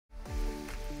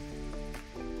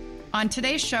On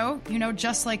today's show,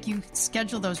 just like you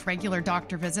schedule those regular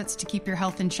doctor visits to keep your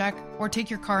health in check or take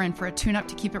your car in for a tune-up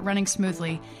to keep it running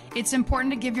smoothly, it's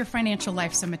important to give your financial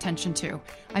life some attention too.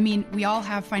 I mean, we all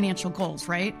have financial goals,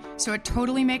 right? So it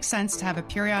totally makes sense to have a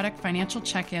periodic financial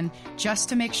check-in just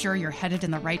to make sure you're headed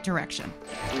in the right direction.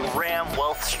 Ram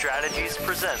Wealth Strategies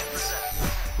presents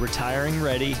Retiring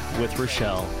Ready with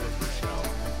Richelle.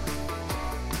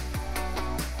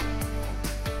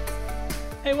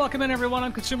 Hey, welcome in, everyone.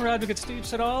 I'm Consumer Advocate Steve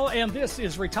Siddall, and this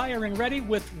is Retiring Ready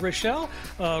with Richelle.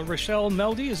 Richelle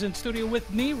Melde is in studio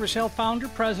with me. Richelle, founder,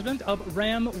 president of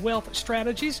Ram Wealth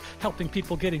Strategies, helping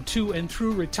people getting to and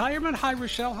through retirement. Hi,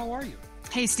 Richelle. How are you?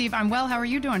 Hey, Steve. I'm well. How are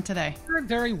you doing today? Very,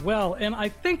 very well. And I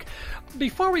think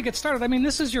before we get started,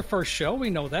 this is your first show.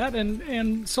 We know that.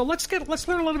 And so let's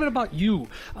learn a little bit about you.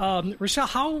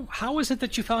 Richelle, how is it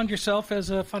that you found yourself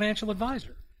as a financial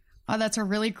advisor? Oh, that's a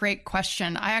really great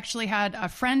question. I actually had a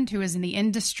friend who was in the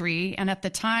industry, and at the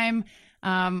time,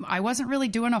 I wasn't really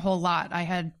doing a whole lot. I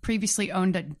had previously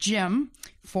owned a gym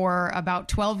for about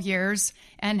 12 years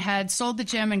and had sold the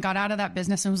gym and got out of that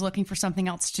business and was looking for something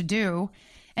else to do.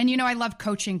 And, I love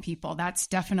coaching people. That's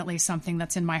definitely something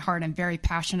that's in my heart. I'm very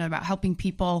passionate about helping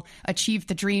people achieve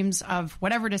the dreams of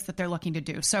whatever it is that they're looking to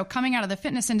do. So coming out of the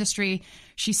fitness industry,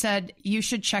 she said, you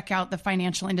should check out the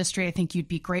financial industry. I think you'd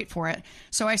be great for it.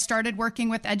 So I started working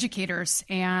with educators,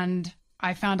 and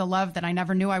I found a love that I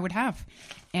never knew I would have.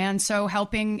 And so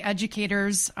helping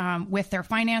educators with their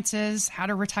finances, how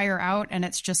to retire out, and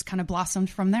it's just kind of blossomed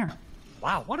from there.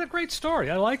 Wow, what a great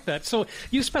story. I like that. So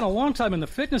you spent a long time in the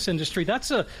fitness industry. That's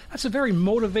a very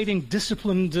motivating,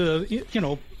 disciplined,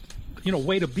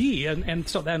 way to be. And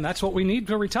so then that's what we need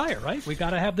to retire, right? We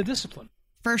got to have the discipline.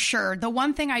 For sure. The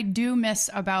one thing I do miss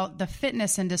about the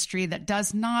fitness industry that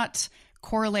does not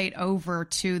correlate over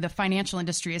to the financial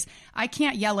industry is I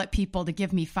can't yell at people to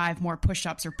give me 5 more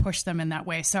push-ups or push them in that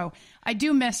way. So I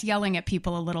do miss yelling at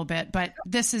people a little bit, but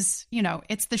this is,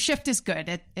 it's the shift is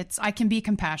good. I can be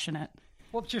compassionate.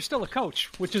 Well, but you're still a coach,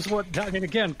 which is what,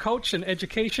 again, coach and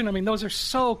education, those are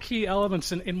so key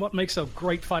elements in what makes a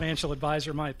great financial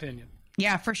advisor, in my opinion.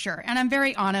 Yeah, for sure. And I'm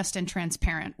very honest and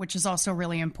transparent, which is also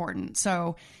really important.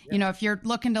 So, if you're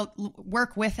looking to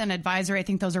work with an advisor, I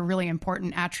think those are really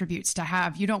important attributes to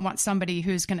have. You don't want somebody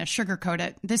who's going to sugarcoat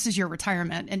it. This is your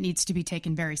retirement. It needs to be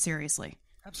taken very seriously.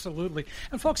 Absolutely.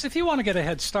 And folks, if you want to get a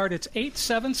head start, it's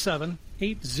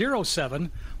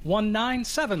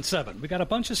 877-807-1977. We got a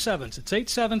bunch of sevens. It's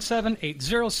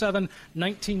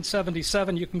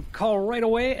 877-807-1977. You can call right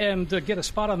away and get a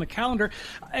spot on the calendar.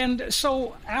 And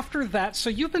so after that,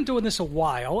 so you've been doing this a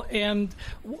while, and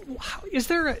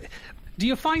do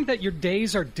you find that your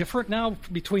days are different now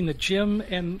between the gym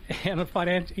and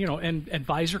and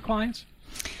advisor clients?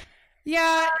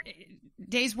 Yeah.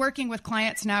 Days working with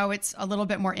clients now, it's a little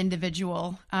bit more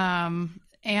individual,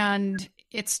 and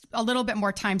it's a little bit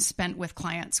more time spent with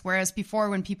clients. Whereas before,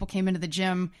 when people came into the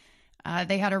gym,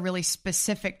 they had a really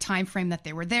specific time frame that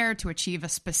they were there to achieve a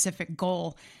specific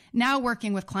goal. Now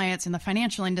working with clients in the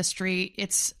financial industry,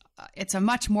 it's a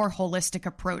much more holistic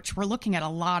approach. We're looking at a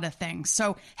lot of things.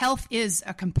 So health is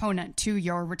a component to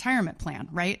your retirement plan,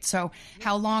 right? So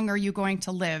how long are you going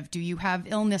to live? Do you have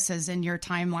illnesses in your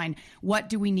timeline? What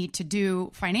do we need to do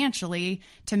financially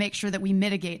to make sure that we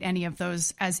mitigate any of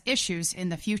those as issues in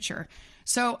the future?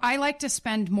 So I like to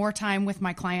spend more time with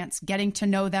my clients, getting to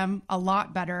know them a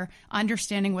lot better,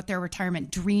 understanding what their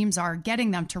retirement dreams are, getting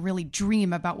them to really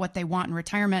dream about what they want in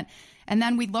retirement. And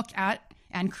then we look at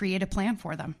and create a plan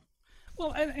for them.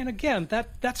 Well, and again,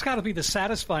 that's got to be the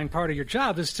satisfying part of your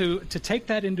job, is to take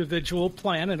that individual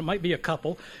plan, and it might be a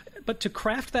couple, but to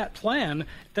craft that plan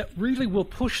that really will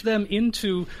push them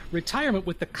into retirement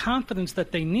with the confidence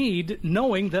that they need,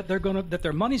 knowing that that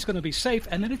their money's going to be safe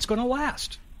and that it's going to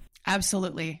last.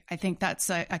 Absolutely. I think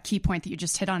that's a key point that you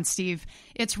just hit on, Steve.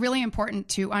 It's really important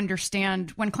to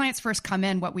understand when clients first come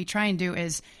in, what we try and do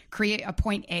is create a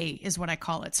point A, is what I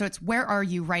call it. So it's where are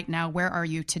you right now? Where are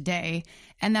you today?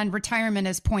 And then retirement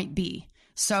is point B.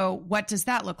 So what does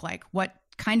that look like? What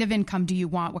kind of income do you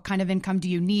want? What kind of income do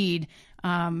you need?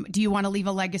 Do you want to leave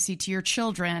a legacy to your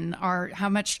children? Or how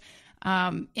much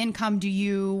income do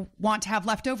you want to have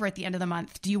left over at the end of the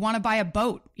month? Do you want to buy a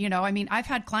boat? I've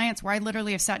had clients where I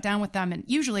literally have sat down with them, and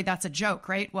usually that's a joke,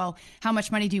 right? Well, how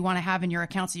much money do you want to have in your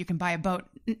account so you can buy a boat?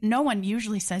 No one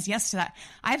usually says yes to that.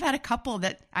 I've had a couple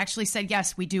that actually said,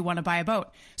 yes, we do want to buy a boat.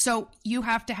 So you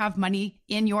have to have money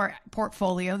in your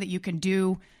portfolio that you can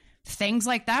do things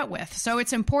like that with. So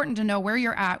it's important to know where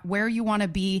you're at, where you want to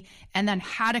be, and then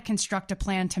how to construct a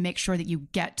plan to make sure that you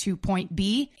get to point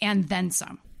B and then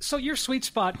some. So your sweet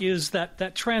spot is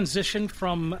that transition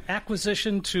from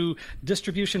acquisition to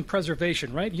distribution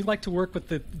preservation, right? You like to work with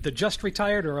the just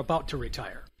retired or about to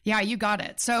retire. Yeah, you got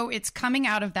it. So it's coming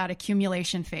out of that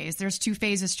accumulation phase. There's 2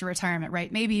 phases to retirement,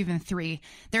 right? Maybe even 3.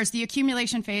 There's the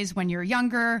accumulation phase when you're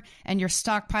younger and you're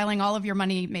stockpiling all of your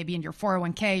money, maybe in your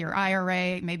 401k, your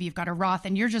IRA, maybe you've got a Roth,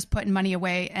 and you're just putting money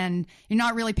away and you're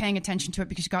not really paying attention to it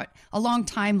because you've got a long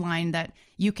timeline that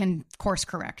you can course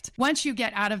correct. Once you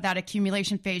get out of that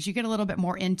accumulation phase, you get a little bit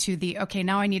more into the, okay,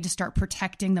 now I need to start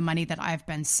protecting the money that I've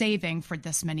been saving for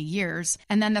this many years.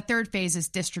 And then the 3rd phase is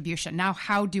distribution. Now,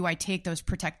 how do I take those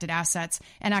protected assets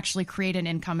and actually create an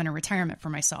income and a retirement for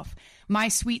myself? My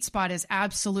sweet spot is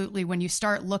absolutely when you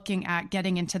start looking at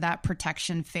getting into that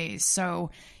protection phase. So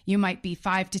you might be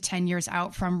 5 to 10 years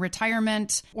out from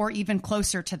retirement or even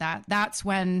closer to that. That's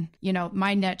when,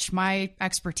 my niche, my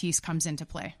expertise comes into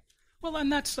play. Well,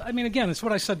 and again, it's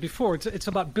what I said before. It's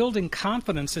about building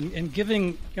confidence and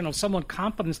giving, someone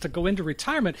confidence to go into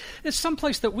retirement. It's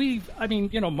someplace that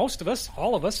most of us,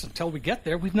 all of us, until we get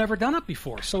there, we've never done it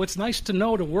before. So it's nice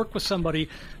to work with somebody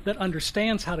that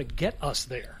understands how to get us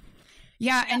there.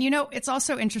 Yeah. And, it's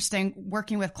also interesting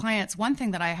working with clients. One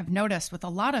thing that I have noticed with a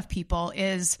lot of people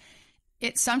is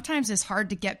it sometimes is hard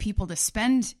to get people to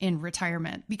spend in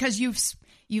retirement because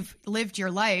you've lived your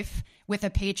life with a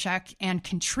paycheck and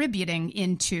contributing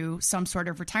into some sort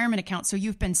of retirement account. So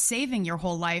you've been saving your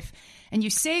whole life and you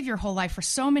save your whole life for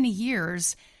so many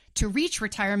years to reach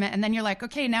retirement. And then you're like,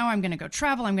 okay, now I'm going to go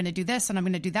travel. I'm going to do this and I'm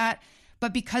going to do that.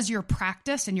 But because your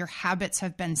practice and your habits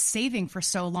have been saving for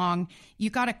so long, you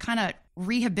got to kind of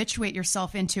rehabituate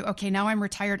yourself into, okay, now I'm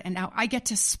retired and now I get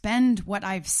to spend what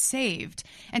I've saved.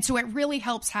 And so it really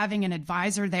helps having an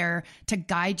advisor there to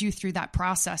guide you through that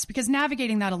process, because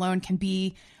navigating that alone can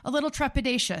be a little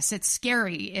trepidatious. It's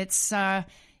scary. It's an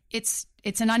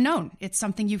unknown. It's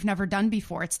something you've never done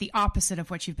before. It's the opposite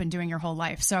of what you've been doing your whole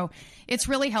life. So it's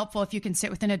really helpful if you can sit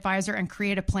with an advisor and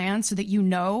create a plan so that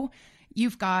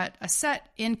you've got a set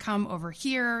income over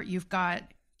here. You've got,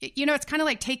 it's kind of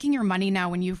like taking your money now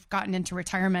when you've gotten into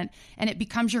retirement and it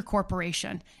becomes your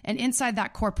corporation. And inside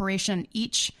that corporation,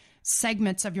 each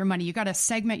segments of your money, you got to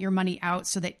segment your money out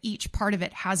so that each part of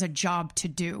it has a job to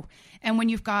do. And when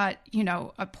you've got,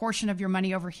 a portion of your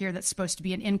money over here that's supposed to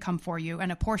be an income for you,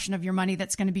 and a portion of your money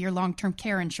that's going to be your long-term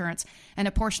care insurance, and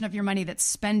a portion of your money that's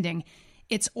spending,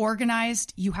 it's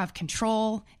organized, you have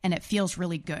control, and it feels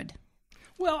really good.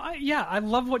 Well, I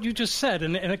love what you just said,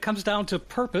 and it comes down to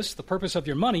purpose. The purpose of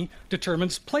your money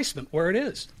determines placement, where it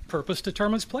is. Purpose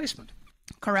determines placement.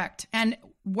 Correct. And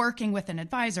working with an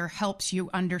advisor helps you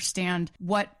understand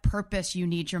what purpose you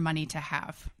need your money to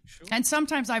have. Sure. And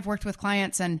sometimes I've worked with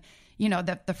clients and,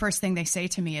 the first thing they say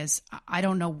to me is, I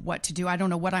don't know what to do. I don't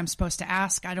know what I'm supposed to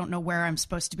ask. I don't know where I'm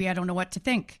supposed to be. I don't know what to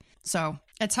think. So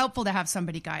it's helpful to have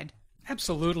somebody guide.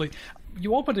 Absolutely.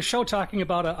 You opened a show talking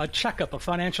about a checkup, a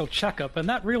financial checkup, and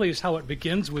that really is how it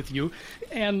begins with you.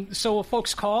 And so if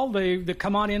folks call, they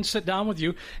come on in, sit down with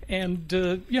you,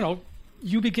 and,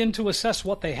 you begin to assess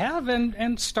what they have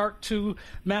and start to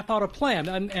map out a plan.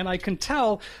 And I can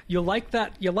tell you like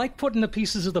that. You like putting the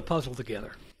pieces of the puzzle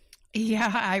together.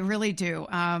 Yeah, I really do.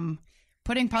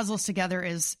 Putting puzzles together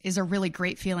is a really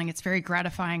great feeling. It's very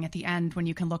gratifying at the end when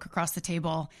you can look across the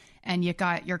table and you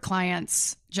got your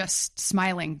clients just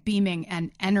smiling, beaming,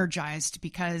 and energized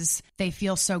because they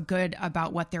feel so good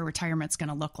about what their retirement's going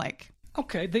to look like.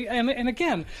 Okay, and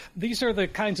again, these are the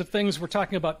kinds of things we're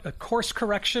talking about: a course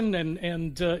correction,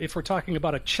 and if we're talking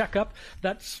about a checkup,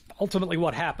 that's ultimately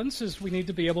what happens. Is we need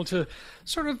to be able to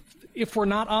sort of, if we're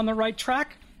not on the right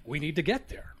track, we need to get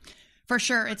there. For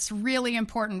sure. It's really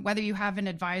important, whether you have an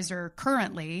advisor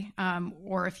currently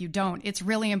or if you don't, it's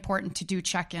really important to do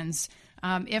check-ins.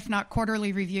 If not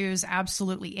quarterly reviews,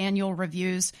 absolutely annual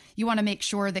reviews. You want to make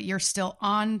sure that you're still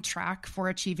on track for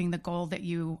achieving the goal that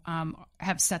you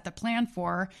have set the plan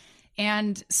for.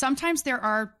 And sometimes there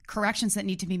are corrections that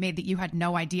need to be made that you had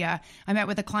no idea. I met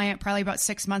with a client probably about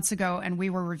 6 months ago, and we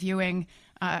were reviewing.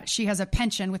 She has a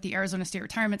pension with the Arizona State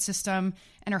Retirement System,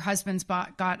 and her husband's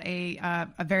got a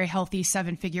very healthy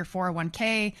 7-figure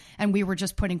 401k, and we were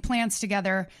just putting plans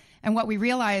together. And what we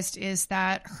realized is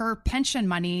that her pension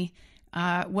money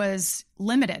was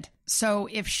limited. So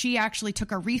if she actually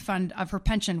took a refund of her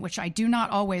pension, which I do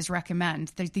not always recommend,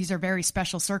 these are very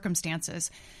special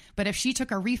circumstances, but if she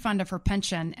took a refund of her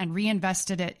pension and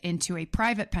reinvested it into a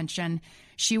private pension,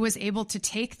 she was able to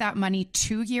take that money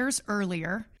 2 years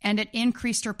earlier, and it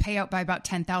increased her payout by about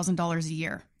 $10,000 a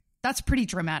year. That's pretty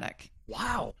dramatic.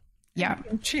 Wow. Yeah.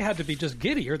 And she had to be just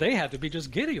giddy, or they had to be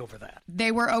just giddy over that.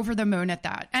 They were over the moon at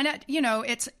that. And,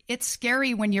 it's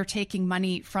scary when you're taking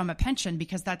money from a pension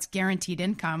because that's guaranteed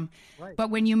income. Right. But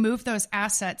when you move those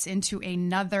assets into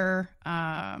another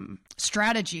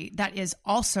strategy that is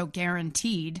also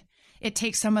guaranteed, it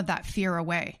takes some of that fear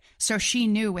away. So she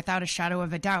knew without a shadow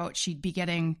of a doubt she'd be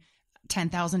getting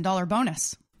 $10,000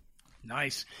 bonus.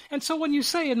 Nice. And so when you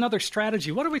say another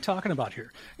strategy, what are we talking about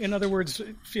here? In other words,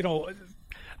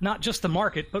 not just the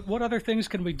market, but what other things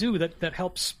can we do that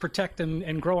helps protect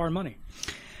and grow our money?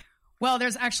 Well,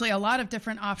 there's actually a lot of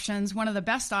different options. One of the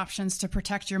best options to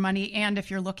protect your money, and if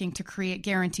you're looking to create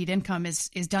guaranteed income, is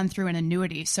done through an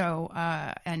annuity. So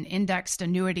an indexed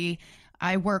annuity.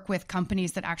 I work with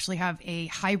companies that actually have a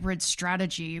hybrid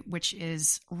strategy, which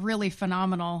is really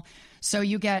phenomenal. So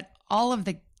you get all of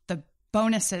the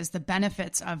bonuses, the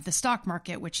benefits of the stock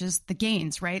market, which is the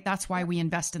gains, right? That's why we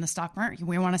invest in the stock market.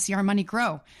 We want to see our money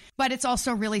grow. But it's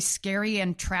also really scary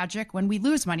and tragic when we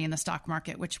lose money in the stock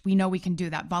market, which we know we can do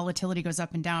that. Volatility goes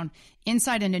up and down.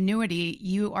 Inside an annuity,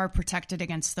 you are protected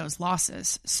against those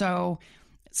losses. So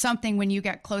something when you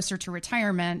get closer to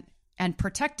retirement and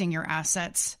protecting your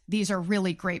assets, these are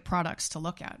really great products to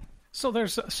look at. So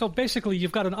basically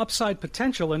you've got an upside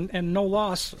potential and no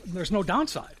loss. There's no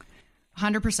downside.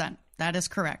 100%. That is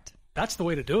correct. That's the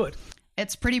way to do it.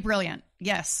 It's pretty brilliant.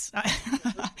 Yes.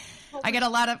 I get a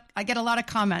lot of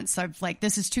comments of like,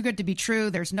 this is too good to be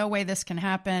true. There's no way this can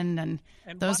happen. And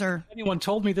those are. Anyone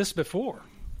told me this before?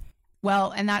 Well,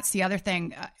 and that's the other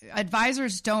thing.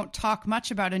 Advisors don't talk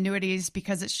much about annuities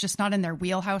because it's just not in their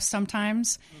wheelhouse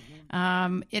sometimes.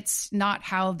 Mm-hmm. It's not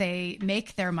how they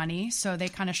make their money. So they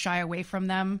kind of shy away from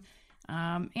them.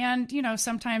 And,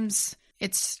 sometimes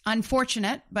it's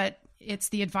unfortunate, but it's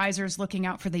the advisors looking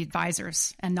out for the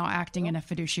advisors and not acting in a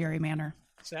fiduciary manner.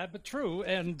 Sad but true.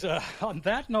 And on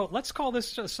that note, let's call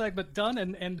this segment done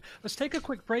and let's take a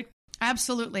quick break.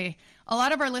 Absolutely. A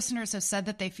lot of our listeners have said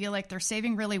that they feel like they're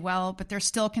saving really well, but they're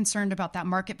still concerned about that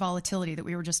market volatility that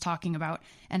we were just talking about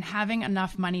and having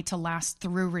enough money to last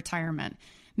through retirement.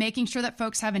 Making sure that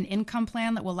folks have an income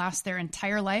plan that will last their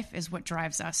entire life is what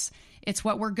drives us. It's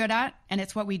what we're good at, and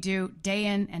it's what we do day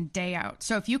in and day out.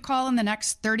 So if you call in the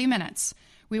next 30 minutes,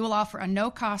 we will offer a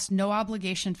no-cost,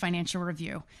 no-obligation financial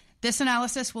review. This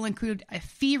analysis will include a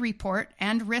fee report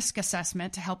and risk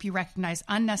assessment to help you recognize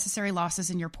unnecessary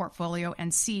losses in your portfolio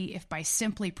and see if by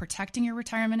simply protecting your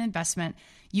retirement investment,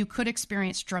 you could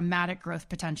experience dramatic growth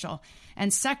potential.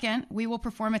 And second, we will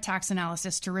perform a tax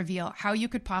analysis to reveal how you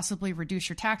could possibly reduce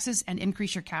your taxes and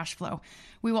increase your cash flow.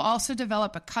 We will also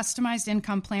develop a customized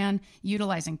income plan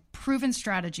utilizing proven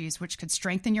strategies which could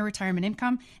strengthen your retirement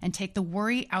income and take the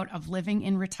worry out of living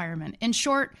in retirement. In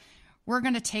short, we're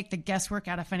going to take the guesswork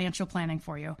out of financial planning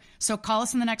for you. So call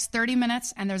us in the next 30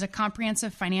 minutes, and there's a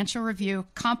comprehensive financial review,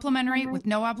 complimentary with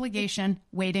no obligation,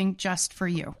 waiting just for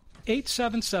you.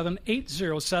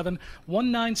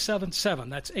 877-807-1977.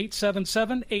 That's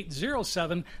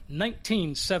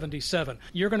 877-807-1977.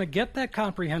 You're going to get that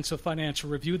comprehensive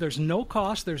financial review. There's no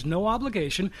cost, there's no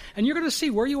obligation, and you're going to see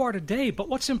where you are today. But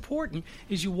what's important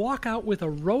is you walk out with a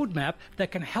roadmap that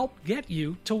can help get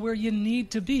you to where you need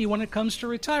to be when it comes to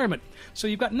retirement. So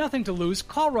you've got nothing to lose.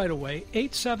 Call right away,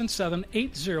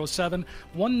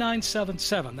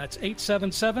 877-807-1977. That's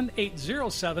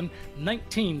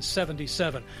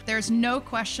 877-807-1977. There's no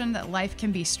question that life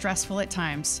can be stressful at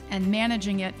times, and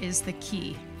managing it is the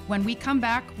key. When we come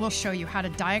back, we'll show you how to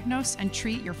diagnose and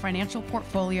treat your financial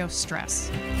portfolio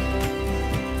stress.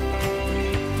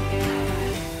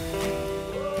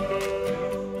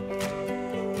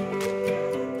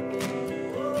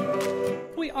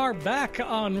 We are back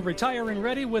on Retiring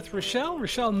Ready with Richelle.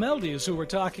 Richelle Melde is who we're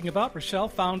talking about. Richelle,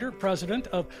 founder, president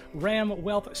of RAM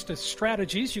Wealth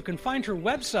Strategies. You can find her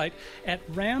website at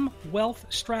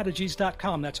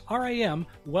ramwealthstrategies.com. That's RAM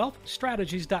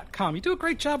wealthstrategies.com. You do a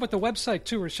great job with the website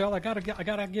too, Richelle. I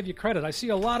gotta give you credit. I see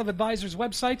a lot of advisors'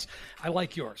 websites. I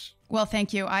like yours. Well,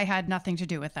 thank you. I had nothing to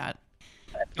do with that.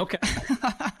 Okay.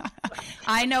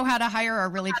 I know how to hire a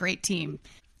really great team.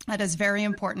 That is very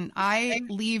important. I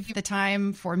leave the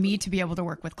time for me to be able to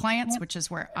work with clients, which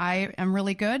is where I am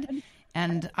really good.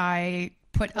 And I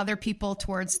put other people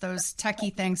towards those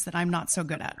techie things that I'm not so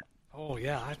good at. Oh,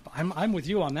 yeah. I'm with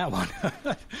you on that one.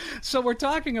 So we're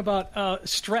talking about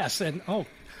stress. And,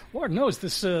 Lord knows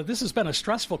this has been a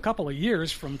stressful couple of years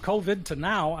from COVID to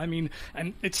now. I mean,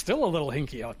 and it's still a little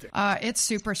hinky out there. It's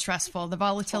super stressful. The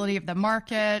volatility of the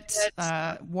market,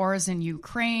 wars in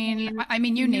Ukraine. I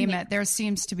mean, you name it. There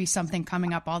seems to be something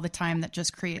coming up all the time that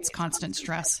just creates constant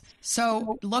stress.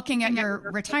 So looking at your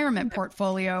retirement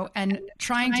portfolio and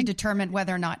trying to determine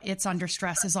whether or not it's under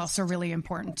stress is also really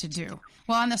important to do.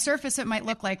 Well, on the surface, it might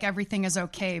look like everything is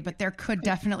okay, but there could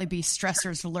definitely be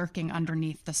stressors lurking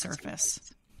underneath the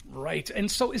surface. Right. And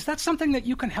so is that something that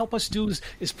you can help us do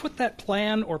is put that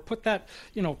plan or put that,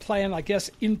 plan, I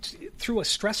guess, through a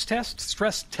stress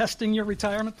testing your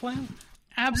retirement plan?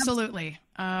 Absolutely.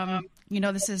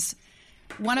 This is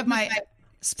one of my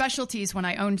specialties when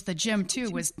I owned the gym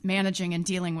too, was managing and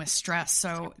dealing with stress.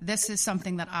 So this is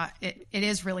something that it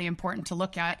is really important to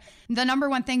look at. The number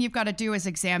one thing you've got to do is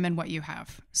examine what you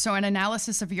have. So an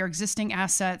analysis of your existing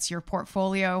assets, your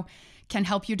portfolio, can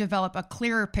help you develop a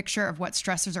clearer picture of what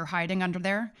stressors are hiding under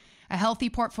there. A healthy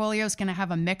portfolio is going to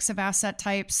have a mix of asset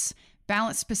types,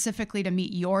 balanced specifically to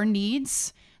meet your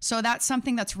needs. So that's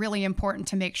something that's really important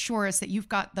to make sure is that you've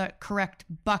got the correct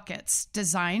buckets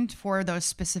designed for those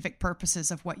specific purposes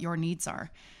of what your needs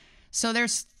are. So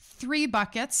there's 3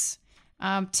 buckets,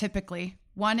 typically.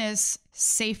 One is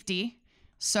safety.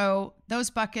 So those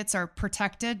buckets are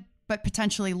protected, but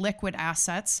potentially liquid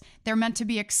assets. They're meant to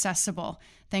be accessible.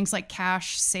 Things like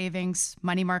cash, savings,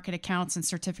 money market accounts, and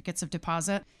certificates of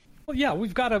deposit. Well, yeah,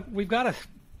 we've got to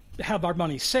have our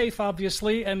money safe,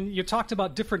 obviously. And you talked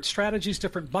about different strategies,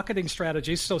 different bucketing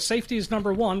strategies. So safety is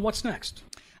number 1. What's next?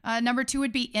 Number 2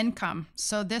 would be income.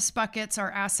 So this buckets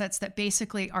are assets that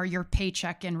basically are your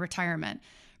paycheck in retirement,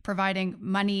 providing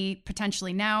money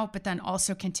potentially now, but then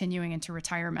also continuing into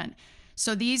retirement.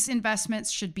 So these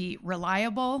investments should be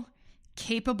reliable,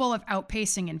 capable of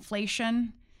outpacing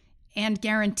inflation, and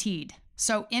guaranteed.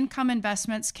 So income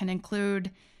investments can include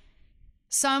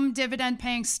some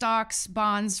dividend-paying stocks,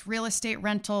 bonds, real estate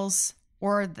rentals,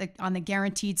 or on the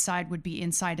guaranteed side would be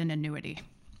inside an annuity.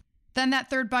 Then that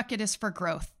 3rd bucket is for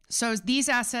growth. So these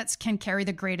assets can carry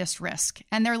the greatest risk,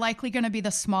 and they're likely going to be the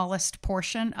smallest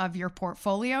portion of your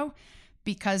portfolio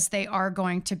because they are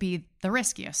going to be the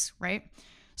riskiest, right?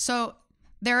 So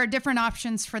there are different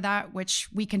options for that, which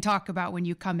we can talk about when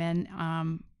you come in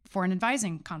for an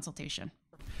advising consultation.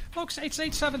 Folks,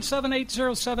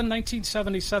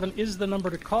 877-807-1977 is the number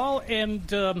to call.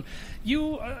 And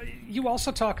you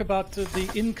also talk about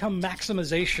the income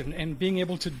maximization and being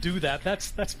able to do that.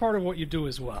 That's part of what you do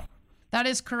as well. That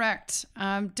is correct.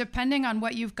 Depending on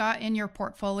what you've got in your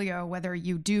portfolio, whether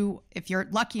you do, if you're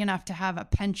lucky enough to have a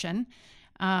pension,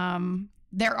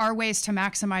 there are ways to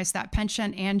maximize that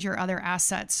pension and your other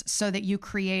assets so that you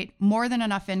create more than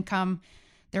enough income.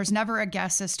 There's never a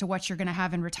guess as to what you're going to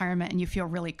have in retirement, and you feel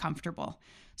really comfortable.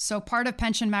 So part of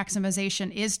pension maximization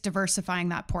is diversifying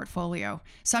that portfolio.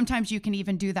 Sometimes you can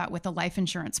even do that with a life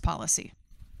insurance policy.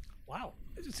 Wow.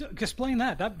 Explain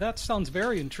that. That sounds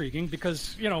very intriguing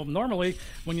because, normally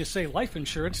when you say life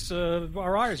insurance,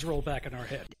 our eyes roll back in our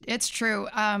head. It's true.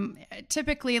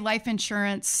 Typically, life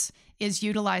insurance is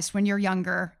utilized when you're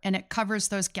younger, and it covers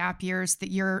those gap years that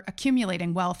you're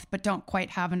accumulating wealth but don't quite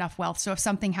have enough wealth. So if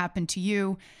something happened to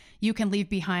you, you can leave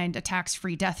behind a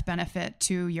tax-free death benefit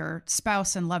to your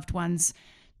spouse and loved ones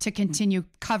to continue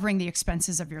covering the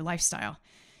expenses of your lifestyle.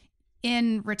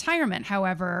 In retirement,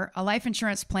 however, a life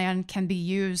insurance plan can be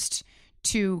used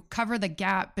to cover the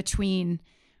gap between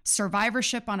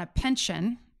survivorship on a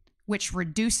pension, which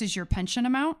reduces your pension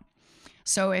amount.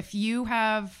 So if you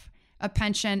have a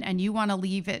pension and you want to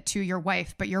leave it to your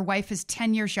wife, but your wife is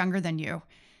 10 years younger than you,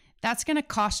 that's going to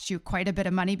cost you quite a bit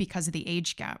of money because of the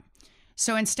age gap.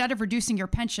 So instead of reducing your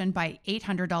pension by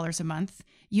 $800 a month,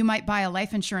 you might buy a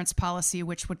life insurance policy,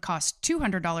 which would cost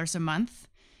 $200 a month.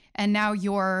 And now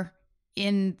you're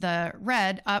in the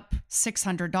red, up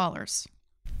 $600.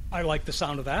 I like the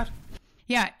sound of that.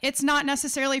 Yeah, it's not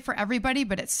necessarily for everybody,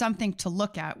 but it's something to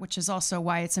look at, which is also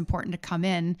why it's important to come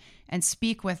in and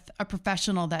speak with a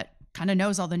professional that kind of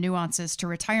knows all the nuances to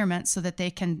retirement so that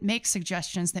they can make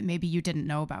suggestions that maybe you didn't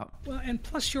know about. Well, and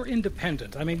plus you're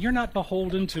independent. I mean, you're not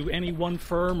beholden to any one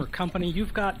firm or company.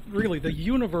 You've got really the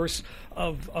universe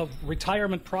of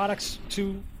retirement products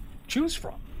to choose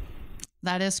from.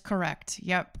 That is correct.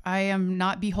 Yep. I am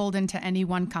not beholden to any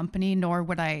one company, nor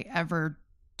would I ever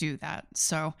do that.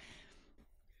 So,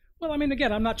 well, I mean,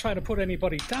 again, I'm not trying to put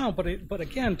anybody down, but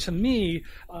again, to me,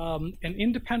 an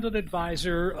independent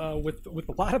advisor with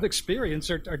a lot of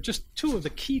experience are just two of the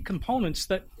key components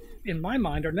that, in my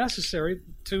mind, are necessary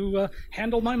to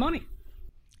handle my money.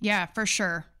 Yeah, for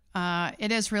sure.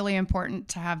 It is really important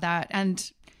to have that.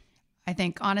 And I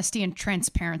think honesty and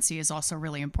transparency is also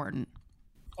really important.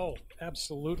 Oh,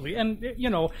 absolutely. And,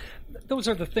 those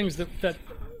are the things that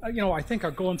I think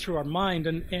are going through our mind.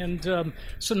 And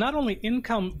so not only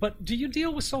income, but do you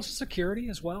deal with Social Security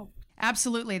as well?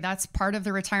 Absolutely. That's part of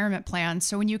the retirement plan.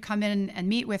 So when you come in and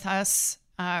meet with us,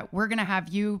 we're going to have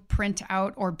you print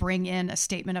out or bring in a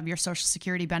statement of your Social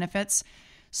Security benefits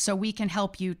so we can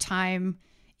help you time,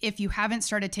 if you haven't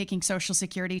started taking Social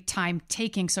Security, time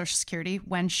taking Social Security.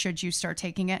 When should you start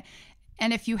taking it?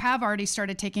 And if you have already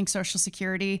started taking Social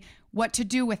Security, what to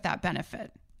do with that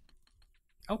benefit.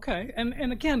 Okay.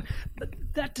 And again,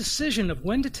 that decision of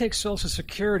when to take Social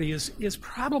Security is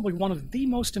probably one of the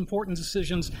most important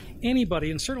decisions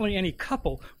anybody, and certainly any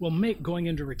couple, will make going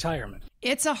into retirement.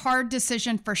 It's a hard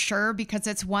decision for sure, because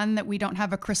it's one that we don't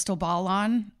have a crystal ball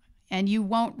on, and you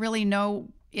won't really know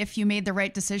if you made the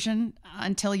right decision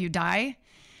until you die.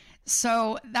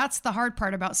 So that's the hard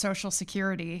part about Social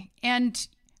Security. And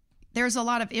there's a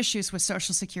lot of issues with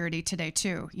Social Security today,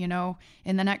 too.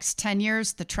 In the next 10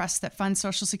 years, the trust that funds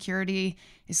Social Security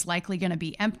is likely going to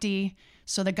be empty.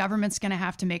 So the government's going to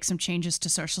have to make some changes to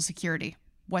Social Security.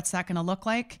 What's that going to look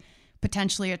like?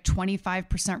 Potentially a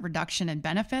 25% reduction in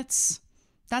benefits.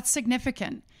 That's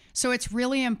significant. So it's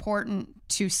really important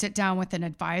to sit down with an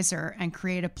advisor and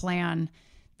create a plan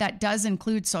that does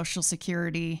include Social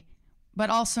Security, but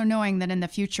also knowing that in the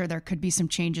future there could be some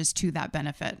changes to that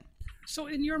benefit. So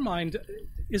in your mind,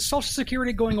 is Social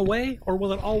Security going away, or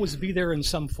will it always be there in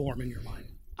some form in your mind?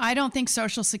 I don't think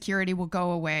Social Security will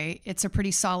go away. It's a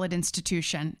pretty solid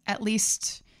institution, at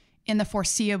least in the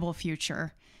foreseeable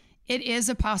future. It is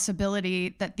a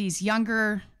possibility that these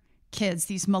younger kids,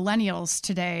 these millennials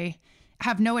today,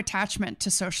 have no attachment to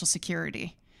Social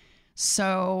Security.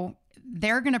 So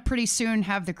they're going to pretty soon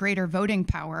have the greater voting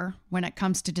power when it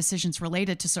comes to decisions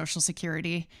related to Social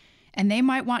Security. And they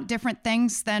might want different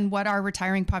things than what our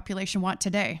retiring population want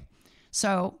today.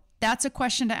 So that's a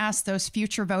question to ask those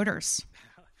future voters.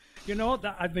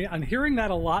 I'm hearing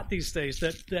that a lot these days,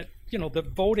 that the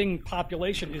voting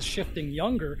population is shifting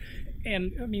younger.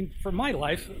 And I mean, for my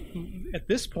life, at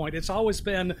this point, it's always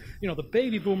been, the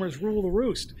baby boomers rule the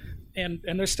roost. And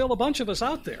there's still a bunch of us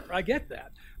out there. I get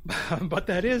that. But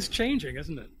that is changing,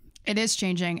 isn't it? It is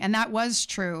changing. And that was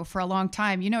true for a long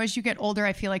time. As you get older,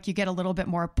 I feel like you get a little bit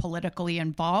more politically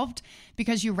involved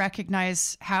because you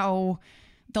recognize how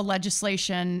the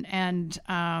legislation and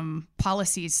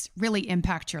policies really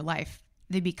impact your life.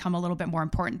 They become a little bit more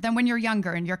important than when you're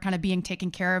younger and you're kind of being taken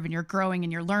care of and you're growing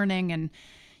and you're learning and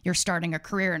you're starting a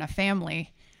career and a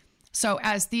family. So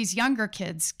as these younger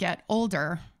kids get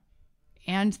older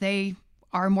and they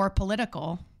are more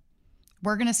political,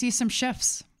 we're going to see some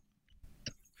shifts.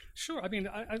 Sure. I mean,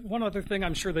 one other thing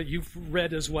I'm sure that you've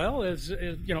read as well is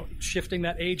shifting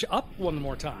that age up one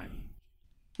more time.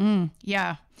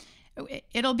 Yeah.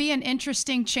 It'll be an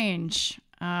interesting change.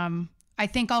 I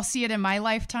think I'll see it in my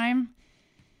lifetime.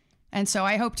 And so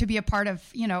I hope to be a part of,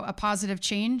 a positive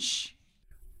change.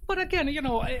 But again,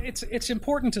 it's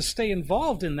important to stay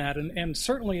involved in that. And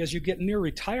certainly as you get near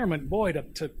retirement, boy,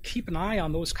 to keep an eye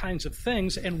on those kinds of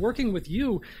things. And working with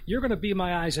you, you're going to be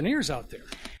my eyes and ears out there.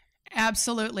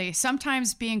 Absolutely.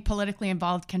 Sometimes being politically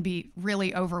involved can be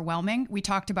really overwhelming. We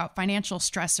talked about financial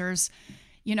stressors.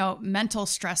 Mental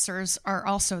stressors are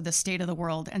also the state of the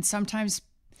world. And sometimes,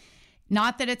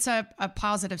 not that it's a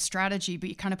positive strategy, but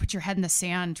you kind of put your head in the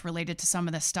sand related to some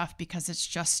of this stuff because it's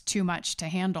just too much to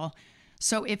handle.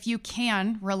 So if you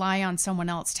can rely on someone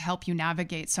else to help you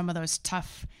navigate some of those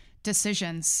tough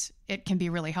decisions, it can be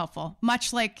really helpful.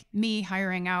 Much like me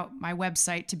hiring out my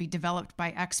website to be developed by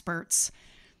experts.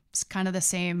 It's kind of the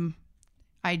same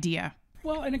idea.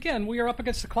 Well, and again, we are up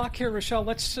against the clock here, Richelle.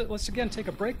 Let's again take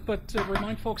a break, but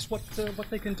remind folks what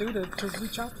they can do to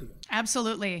reach out to you.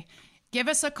 Absolutely. Give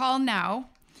us a call now.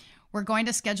 We're going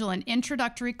to schedule an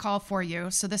introductory call for you.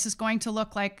 So this is going to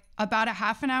look like about a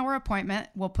half an hour appointment.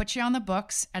 We'll put you on the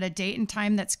books at a date and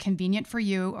time that's convenient for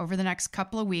you over the next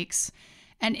couple of weeks.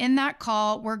 And in that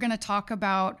call, we're going to talk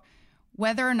about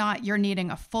whether or not you're needing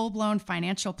a full-blown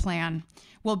financial plan.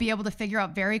 We'll be able to figure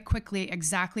out very quickly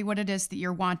exactly what it is that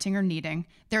you're wanting or needing.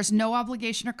 There's no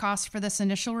obligation or cost for this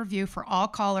initial review for all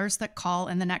callers that call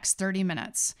in the next 30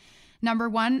 minutes. Number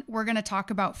one, we're going to talk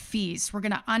about fees. We're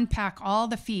going to unpack all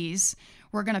the fees.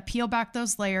 We're going to peel back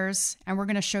those layers, and we're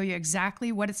going to show you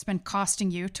exactly what it's been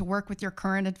costing you to work with your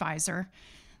current advisor.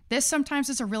 This sometimes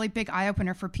is a really big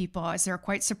eye-opener for people, as they're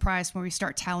quite surprised when we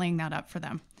start tallying that up for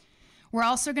them. We're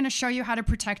also going to show you how to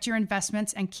protect your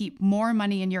investments and keep more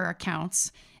money in your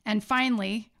accounts. And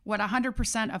finally, what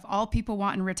 100% of all people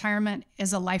want in retirement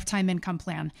is a lifetime income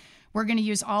plan. We're going to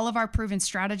use all of our proven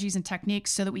strategies and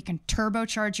techniques so that we can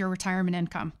turbocharge your retirement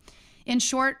income. In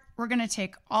short, we're going to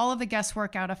take all of the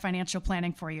guesswork out of financial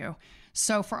planning for you.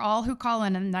 So for all who call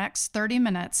in the next 30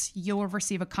 minutes, you'll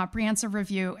receive a comprehensive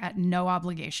review at no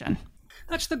obligation.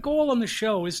 That's the goal on the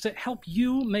show, is to help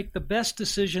you make the best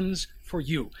decisions for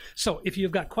you. So if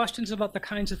you've got questions about the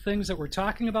kinds of things that we're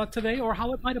talking about today or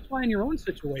how it might apply in your own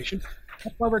situation,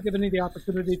 that's why we're giving you the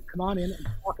opportunity to come on in and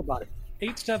talk about it.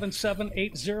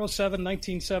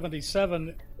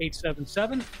 877-807-1977,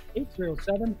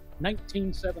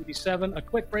 877-807-1977. A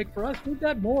quick break for us. We've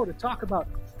got more to talk about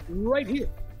right here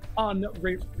on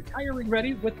Retiring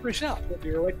Ready with Richelle. We'll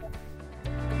be right back.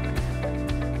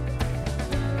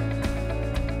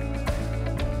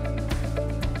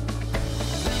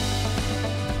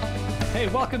 Hey,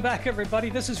 welcome back,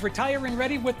 everybody. This is Retiring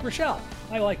Ready with Richelle.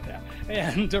 I like that.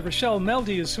 And Richelle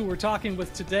Melde is who we're talking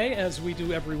with today, as we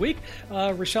do every week.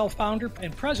 Richelle, founder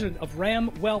and president of Ram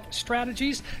Wealth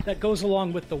Strategies. That goes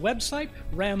along with the website,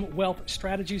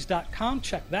 ramwealthstrategies.com.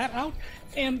 Check that out.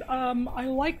 And I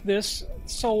like this.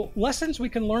 So lessons we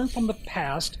can learn from the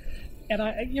past.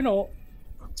 And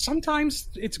sometimes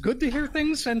it's good to hear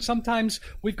things, and sometimes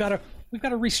we've got to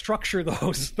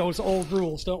restructure those old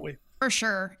rules, don't we? For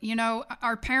sure.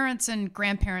 Our parents and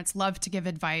grandparents love to give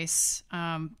advice.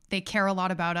 They care a lot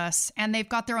about us, and they've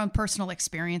got their own personal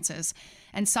experiences.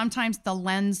 And sometimes the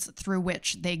lens through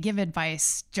which they give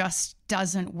advice just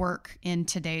doesn't work in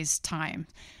today's time.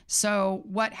 So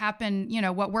what happened,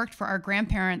 what worked for our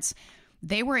grandparents,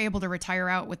 they were able to retire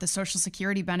out with the Social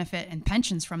Security benefit and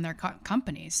pensions from their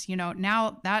companies.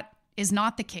 Now that is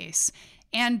not the case.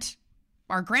 And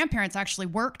our grandparents actually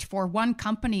worked for one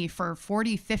company for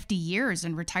 40, 50 years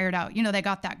and retired out. They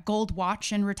got that gold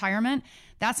watch in retirement.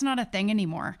 That's not a thing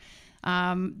anymore.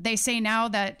 They say now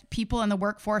that people in the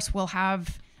workforce will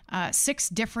have 6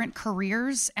 different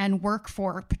careers and work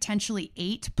for potentially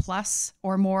 8+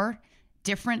 or more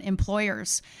different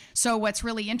employers. So what's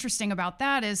really interesting about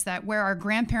that is that where our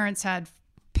grandparents had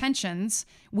pensions,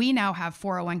 we now have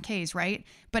 401ks, right?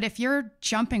 But if you're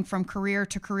jumping from career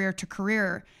to career to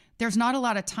career, there's not a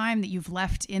lot of time that you've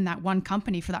left in that one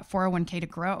company for that 401k to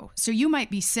grow. So you might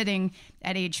be sitting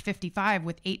at age 55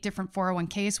 with 8 different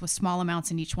 401ks with small amounts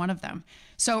in each one of them.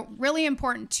 So really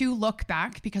important to look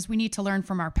back, because we need to learn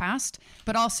from our past,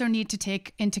 but also need to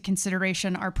take into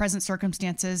consideration our present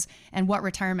circumstances and what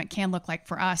retirement can look like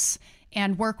for us,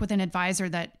 and work with an advisor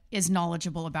that is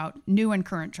knowledgeable about new and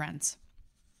current trends.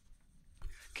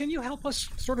 Can you help us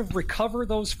sort of recover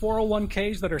those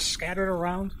 401ks that are scattered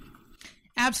around?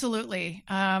 Absolutely.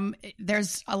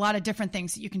 There's a lot of different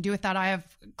things that you can do with that. I have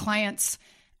clients,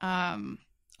 a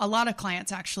lot of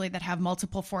clients actually, that have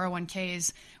multiple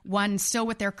 401ks, one still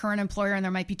with their current employer, and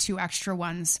there might be 2 extra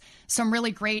ones. Some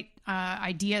really great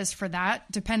ideas for that,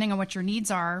 depending on what your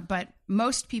needs are. But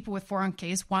most people with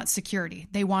 401ks want security.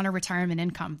 They want a retirement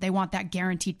income. They want that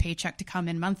guaranteed paycheck to come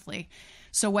in monthly.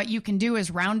 So what you can do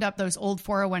is round up those old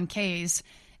 401ks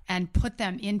and put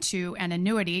them into an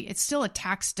annuity. It's still a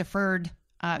tax-deferred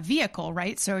vehicle,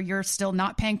 right? So you're still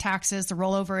not paying taxes. The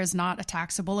rollover is not a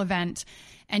taxable event.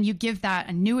 And you give that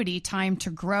annuity time to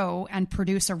grow and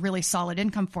produce a really solid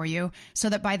income for you, so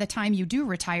that by the time you do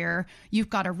retire,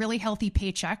 you've got a really healthy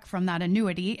paycheck from that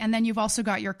annuity. And then you've also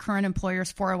got your current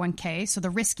employer's 401k, so the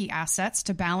risky assets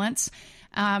to balance.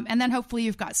 And then hopefully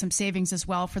you've got some savings as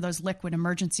well for those liquid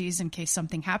emergencies in case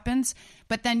something happens.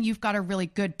 But then you've got a really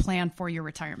good plan for your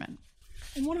retirement.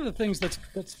 And one of the things that's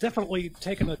definitely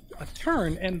taken a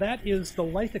turn, and that is the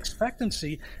life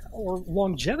expectancy or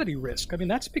longevity risk.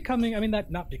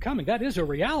 That is a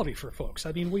reality for folks.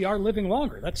 We are living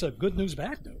longer. That's a good news,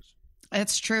 bad news.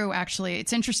 It's true, actually.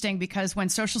 It's interesting because when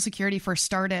Social Security first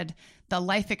started, the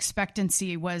life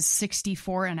expectancy was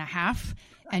 64 and a half,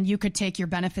 and you could take your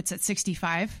benefits at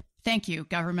 65. Thank you,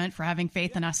 government, for having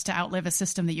faith in us to outlive a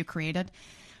system that you created.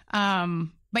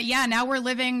 But yeah, now we're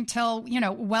living till,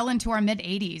 well into our mid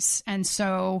 80s. And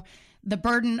so the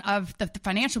burden of the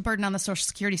financial burden on the Social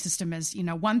Security system is,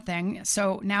 one thing.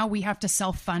 So now we have to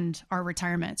self-fund our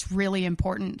retirement. It's really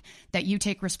important that you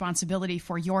take responsibility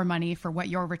for your money, for what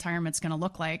your retirement's going to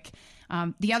look like.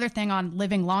 The other thing on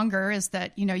living longer is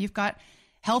that, you've got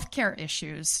healthcare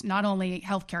issues, not only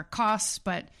healthcare costs,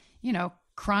 but,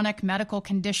 chronic medical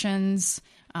conditions.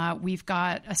 We've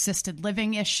got assisted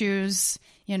living issues.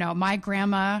 My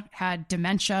grandma had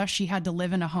dementia. She had to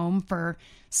live in a home for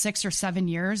 6 or 7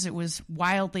 years. It was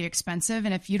wildly expensive.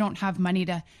 And if you don't have money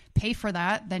to pay for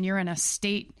that, then you're in a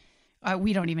state,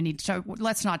 we don't even need to,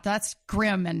 that's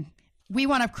grim. And we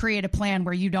want to create a plan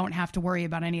where you don't have to worry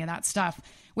about any of that stuff,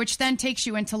 which then takes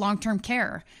you into long-term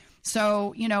care.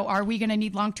 So, are we going to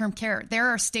need long-term care? There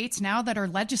are states now that are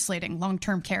legislating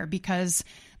long-term care because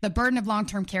the burden of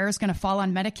long-term care is going to fall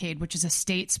on Medicaid, which is a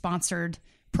state-sponsored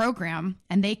program,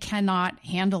 and they cannot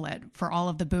handle it for all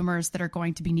of the boomers that are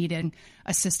going to be needing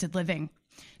assisted living.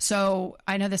 So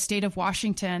I know the state of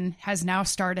Washington has now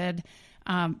started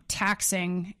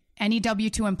taxing any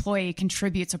W-2 employee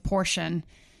contributes a portion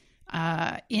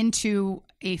into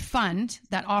a fund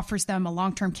that offers them a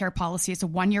long-term care policy. It's a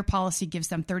 1-year policy, gives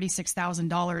them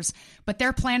 $36,000, but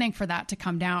they're planning for that to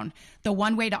come down. The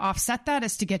one way to offset that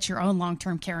is to get your own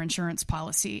long-term care insurance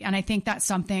policy. And I think that's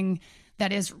something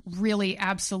that is really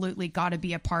absolutely got to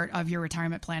be a part of your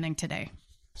retirement planning today.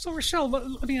 So, Richelle,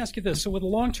 let me ask you this. So with a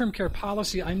long-term care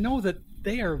policy, I know that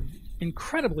they are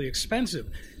incredibly expensive,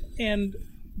 and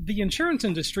the insurance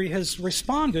industry has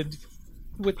responded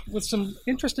with some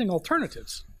interesting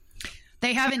alternatives.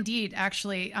 They have indeed,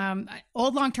 actually.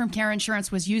 Old long-term care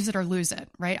insurance was use it or lose it,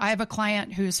 right? I have a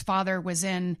client whose father was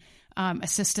in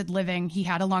assisted living. He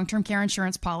had a long-term care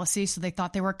insurance policy, so they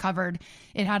thought they were covered.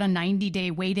 It had a 90-day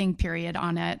waiting period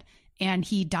on it, and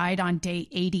he died on day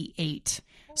 88.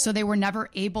 So they were never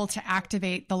able to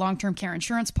activate the long-term care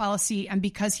insurance policy. And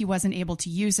because he wasn't able to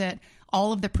use it,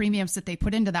 all of the premiums that they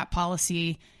put into that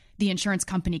policy, the insurance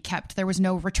company kept. There was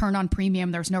no return on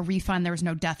premium. There was no refund. There was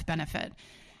no death benefit.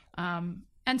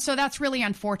 And so that's really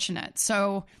unfortunate.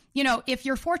 So, you know, if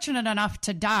you're fortunate enough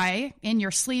to die in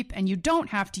your sleep and you don't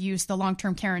have to use the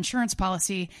long-term care insurance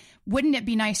policy, wouldn't it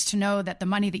be nice to know that the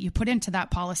money that you put into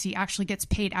that policy actually gets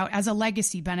paid out as a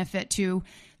legacy benefit to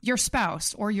your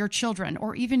spouse or your children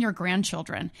or even your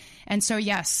grandchildren? And so,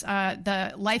 yes,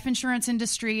 the life insurance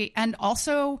industry and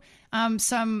also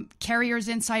some carriers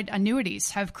inside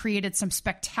annuities have created some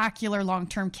spectacular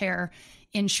long-term care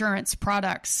insurance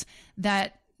products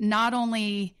that not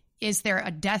only is there a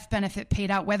death benefit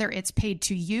paid out, whether it's paid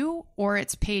to you or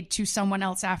it's paid to someone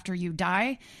else after you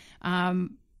die,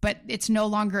 but it's no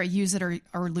longer a use it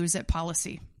or lose it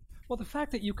policy. Well, the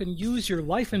fact that you can use your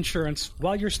life insurance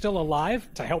while you're still alive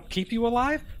to help keep you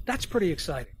alive, that's pretty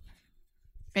exciting.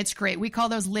 It's great. We call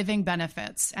those living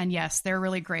benefits. And yes, they're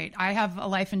really great. I have a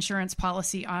life insurance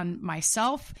policy on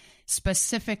myself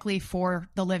specifically for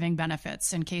the living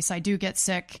benefits in case I do get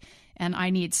sick and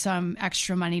I need some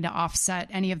extra money to offset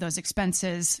any of those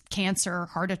expenses, cancer,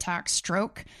 heart attack,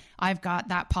 stroke. I've got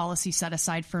that policy set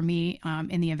aside for me